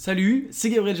Salut,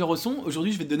 c'est Gabriel Jarosson.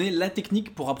 Aujourd'hui, je vais te donner la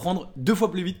technique pour apprendre 2 fois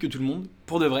plus vite que tout le monde.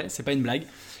 Pour de vrai, c'est pas une blague.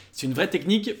 C'est une vraie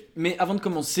technique. Mais avant de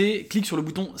commencer, clique sur le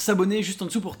bouton s'abonner juste en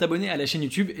dessous pour t'abonner à la chaîne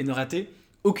YouTube et ne rater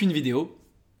aucune vidéo.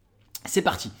 C'est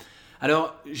parti.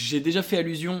 Alors, j'ai déjà fait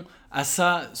allusion à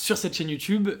ça sur cette chaîne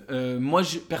YouTube.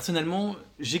 Personnellement,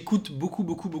 j'écoute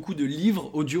beaucoup de livres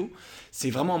audio.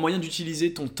 C'est vraiment un moyen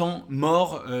d'utiliser ton temps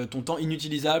mort, ton temps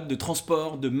inutilisable de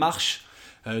transport, de marche,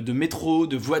 de métro,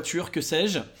 de voiture, que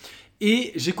sais-je.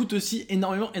 Et j'écoute aussi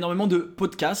énormément de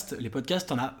podcasts. Les podcasts,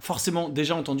 t'en as forcément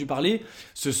déjà entendu parler.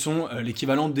 Ce sont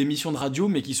l'équivalent d'émissions de radio,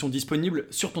 mais qui sont disponibles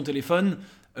sur ton téléphone,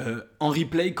 en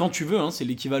replay quand tu veux. C'est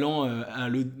l'équivalent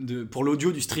pour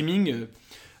l'audio du streaming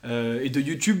et de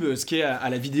YouTube, ce qui est à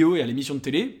la vidéo et à l'émission de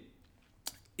télé.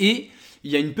 Et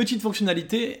il y a une petite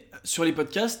fonctionnalité sur les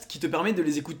podcasts qui te permet de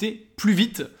les écouter plus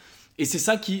vite. Et c'est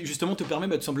ça qui justement te permet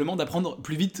tout simplement d'apprendre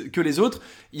plus vite que les autres.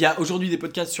 Il y a aujourd'hui des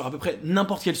podcasts sur à peu près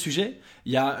n'importe quel sujet.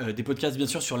 Il y a des podcasts bien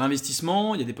sûr sur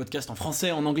l'investissement, il y a des podcasts en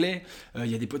français, en anglais,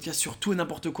 il y a des podcasts sur tout et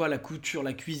n'importe quoi, la couture,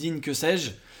 la cuisine, que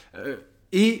sais-je.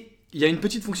 Et il y a une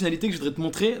petite fonctionnalité que je voudrais te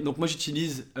montrer. Donc moi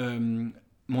j'utilise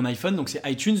mon iPhone, donc c'est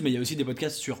iTunes, mais il y a aussi des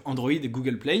podcasts sur Android et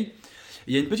Google Play. Et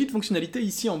il y a une petite fonctionnalité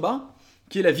ici en bas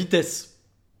qui est la vitesse.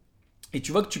 Et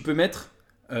tu vois que tu peux mettre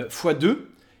x2.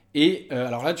 Et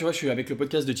alors là, tu vois, je suis avec le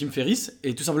podcast de Tim Ferriss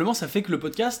et tout simplement, ça fait que le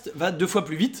podcast va 2 fois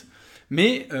plus vite.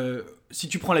 Mais si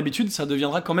tu prends l'habitude, ça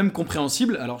deviendra quand même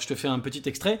compréhensible. Alors, je te fais un petit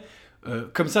extrait.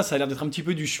 Comme ça a l'air d'être un petit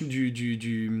peu de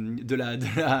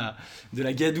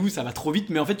la gadoue, ça va trop vite.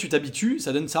 Mais en fait, tu t'habitues,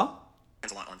 ça donne ça.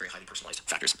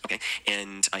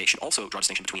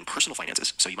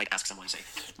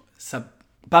 Ça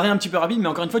paraît un petit peu rapide, mais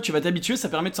encore une fois, tu vas t'habituer. Ça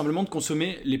permet simplement de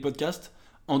consommer les podcasts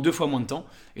en 2 fois moins de temps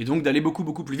et donc d'aller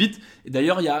beaucoup plus vite. Et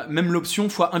d'ailleurs, il y a même l'option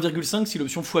x1,5 si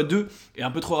l'option x2 est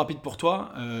un peu trop rapide pour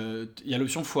toi. Il y a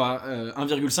l'option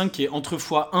x1,5 qui est entre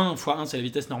x1 c'est la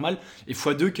vitesse normale, et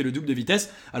x2 qui est le double de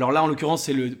vitesse. Alors là, en l'occurrence,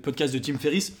 c'est le podcast de Tim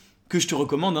Ferriss que je te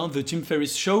recommande, The Tim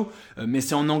Ferriss Show, mais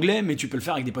c'est en anglais, mais tu peux le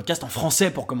faire avec des podcasts en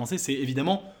français pour commencer, c'est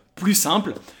évidemment plus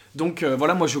simple. Donc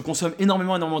voilà, moi je consomme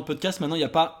énormément de podcasts. Maintenant, il n'y a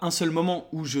pas un seul moment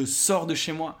où je sors de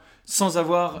chez moi sans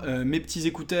avoir mes petits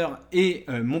écouteurs et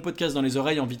mon podcast dans les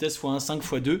oreilles en vitesse x1,5,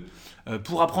 x2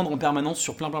 pour apprendre en permanence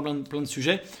sur plein de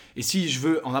sujets. Et si je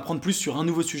veux en apprendre plus sur un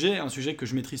nouveau sujet, un sujet que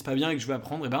je maîtrise pas bien et que je veux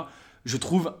apprendre, je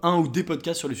trouve un ou des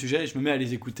podcasts sur le sujet et je me mets à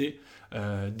les écouter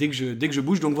dès que je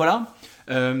bouge. Donc voilà,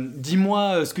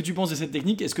 dis-moi ce que tu penses de cette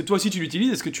technique. Est-ce que toi aussi tu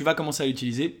l'utilises? Est-ce que tu vas commencer à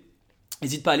l'utiliser?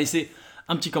 N'hésite pas à laisser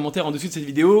un petit commentaire en dessous de cette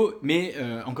vidéo, mais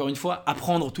encore une fois,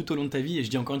 apprendre tout au long de ta vie, et je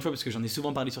dis encore une fois parce que j'en ai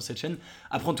souvent parlé sur cette chaîne,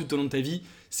 apprendre tout au long de ta vie,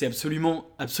 c'est absolument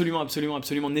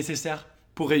nécessaire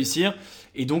pour réussir.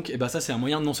 Et donc, ça c'est un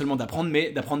moyen non seulement d'apprendre,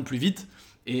 mais d'apprendre plus vite.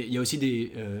 Et il y a aussi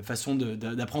des façons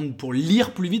d'apprendre pour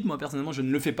lire plus vite. Moi personnellement, je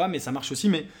ne le fais pas, mais ça marche aussi.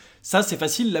 Mais ça, c'est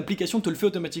facile, l'application te le fait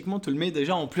automatiquement, te le met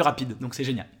déjà en plus rapide, donc c'est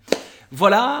génial.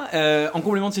 Voilà, en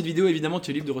complément de cette vidéo, évidemment,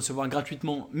 tu es libre de recevoir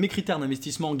gratuitement mes critères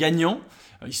d'investissement gagnants.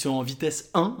 Ils sont en vitesse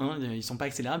 1, ils ne sont pas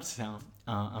accélérables, c'est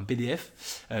un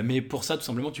PDF. Mais pour ça, tout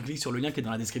simplement, tu cliques sur le lien qui est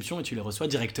dans la description et tu les reçois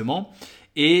directement.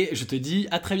 Et je te dis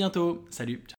à très bientôt. Salut.